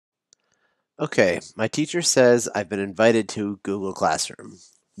Okay, my teacher says I've been invited to Google Classroom.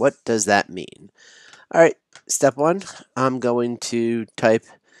 What does that mean? All right, step one, I'm going to type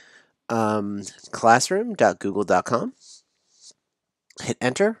classroom.google.com, hit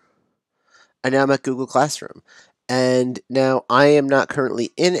enter, and now I'm at Google Classroom. And now I am not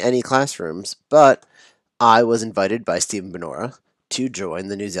currently in any classrooms, but I was invited by Stephen Benora to join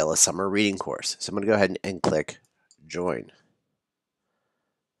the Newsela Summer Reading Course. So I'm going to go ahead and click join.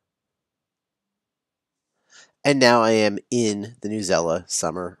 And now I am in the Newsela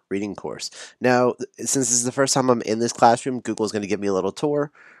Summer Reading Course. Now, since this is the first time I'm in this classroom, Google's going to give me a little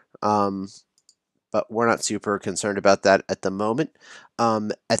tour, um, but we're not super concerned about that at the moment.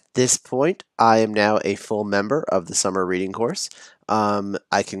 At this point, I am now a full member of the Summer Reading Course.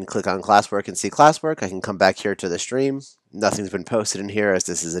 I can click on classwork and see classwork. I can come back here to the stream. Nothing's been posted in here as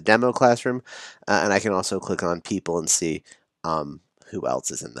this is a demo classroom. And I can also click on people and see who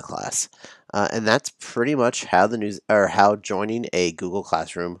else is in the class. And that's pretty much how the news or how joining a Google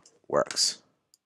Classroom works.